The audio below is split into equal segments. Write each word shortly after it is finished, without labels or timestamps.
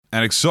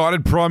An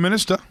excited Prime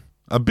Minister,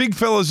 a big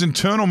fella's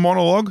internal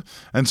monologue,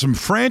 and some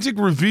frantic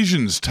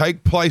revisions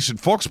take place at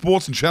Fox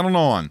Sports and Channel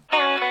 9.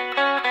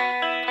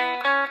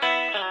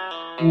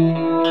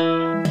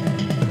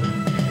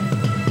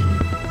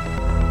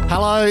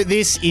 Hello,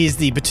 this is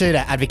the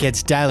Batuta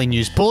Advocates Daily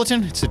News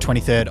Bulletin. It's the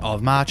 23rd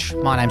of March.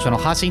 My name's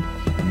Wendell Hussey.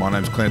 My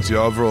name's Clancy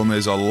Overell, and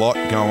there's a lot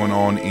going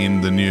on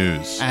in the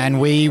news.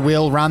 And we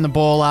will run the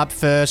ball up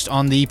first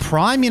on the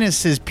Prime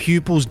Minister's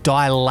pupils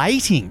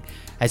dilating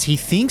as he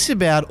thinks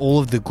about all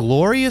of the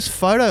glorious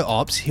photo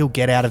ops he'll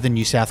get out of the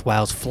New South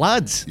Wales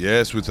floods.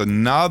 Yes, with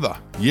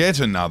yet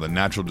another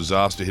natural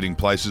disaster hitting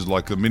places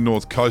like the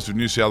mid-north coast of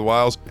New South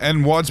Wales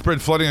and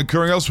widespread flooding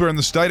occurring elsewhere in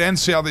the state and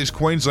southeast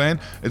Queensland,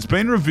 it's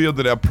been revealed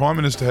that our Prime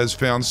Minister has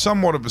found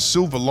somewhat of a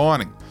silver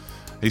lining.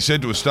 He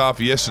said to a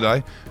staffer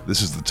yesterday,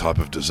 "This is the type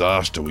of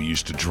disaster we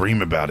used to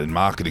dream about in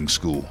marketing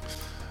school.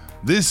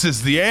 This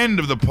is the end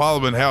of the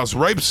Parliament House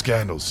rape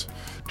scandals.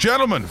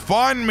 Gentlemen,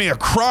 find me a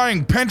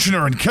crying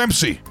pensioner in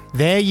Kempsey."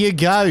 There you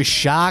go.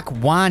 Shark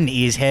 1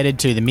 is headed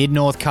to the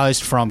mid-north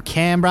coast from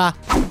Canberra.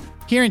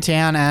 Here in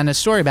town, and a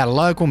story about a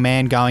local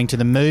man going to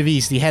the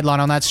movies. The headline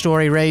on that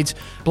story reads,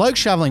 "Bloke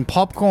shoveling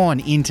popcorn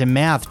into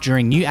mouth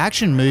during new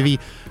action movie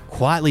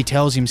quietly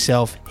tells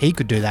himself he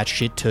could do that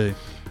shit too."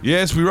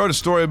 Yes, we wrote a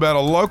story about a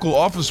local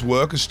office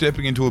worker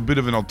stepping into a bit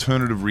of an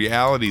alternative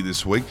reality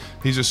this week.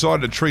 He's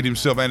decided to treat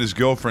himself and his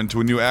girlfriend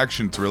to a new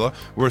action thriller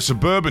where a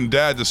suburban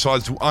dad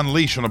decides to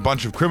unleash on a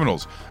bunch of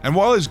criminals. And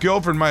while his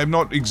girlfriend may have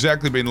not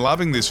exactly been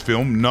loving this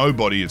film,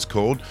 Nobody it's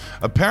called,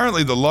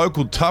 apparently the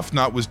local tough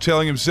nut was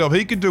telling himself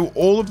he could do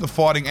all of the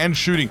fighting and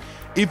shooting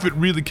if it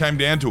really came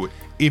down to it,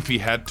 if he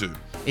had to.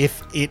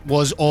 If it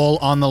was all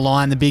on the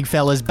line, the big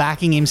fella's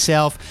backing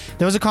himself.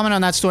 There was a comment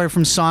on that story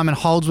from Simon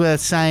Holdsworth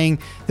saying,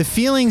 "The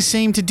feelings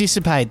seemed to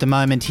dissipate the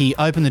moment he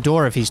opened the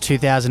door of his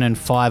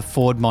 2005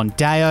 Ford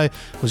Mondeo,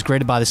 was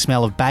greeted by the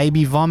smell of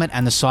baby vomit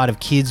and the sight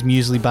of kids'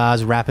 muesli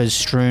bars wrappers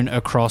strewn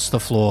across the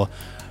floor.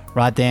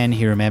 Right then,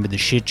 he remembered the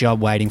shit job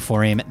waiting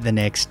for him the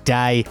next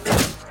day."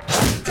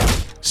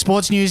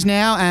 Sports news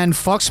now, and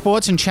Fox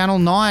Sports and Channel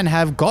 9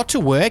 have got to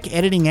work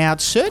editing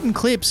out certain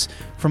clips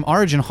from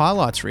Origin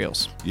highlights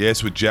reels.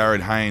 Yes, with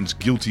Jared Haynes'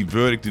 guilty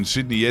verdict in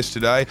Sydney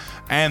yesterday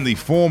and the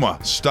former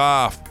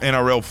staff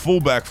NRL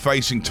fullback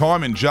facing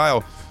time in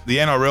jail, the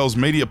NRL's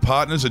media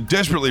partners are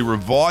desperately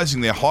revising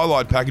their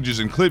highlight packages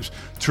and clips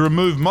to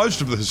remove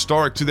most of the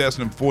historic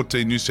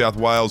 2014 New South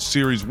Wales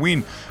series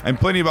win and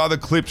plenty of other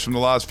clips from the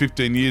last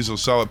 15 years or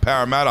so at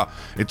Parramatta.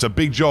 It's a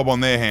big job on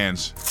their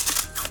hands.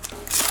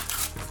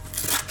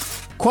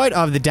 Quote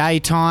of the day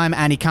time,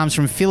 and it comes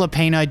from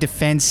Filipino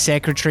Defence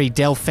Secretary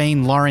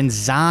Delphine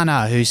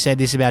Lorenzana, who said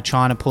this about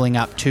China pulling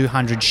up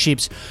 200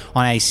 ships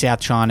on a South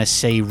China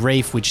Sea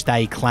reef, which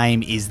they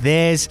claim is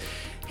theirs.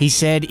 He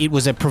said it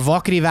was a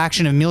provocative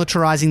action of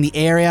militarising the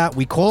area.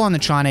 We call on the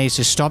Chinese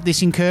to stop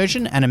this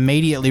incursion and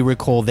immediately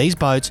recall these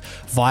boats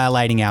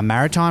violating our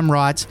maritime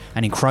rights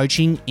and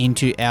encroaching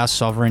into our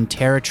sovereign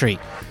territory.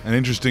 An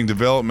interesting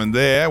development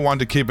there, one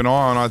to keep an eye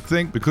on, I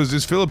think, because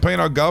this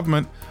Filipino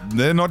government,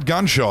 they're not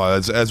gun shy,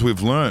 as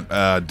we've learnt.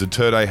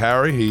 Duterte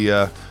Harry, he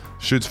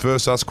shoots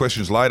first, asks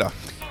questions later.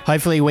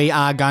 Hopefully we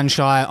are gun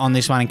shy on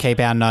this one and keep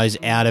our nose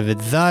out of it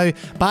though.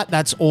 But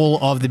that's all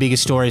of the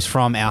biggest stories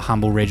from our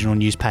humble regional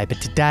newspaper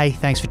today.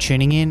 Thanks for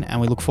tuning in,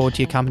 and we look forward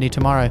to your company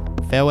tomorrow.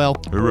 Farewell.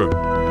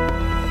 Hooroo.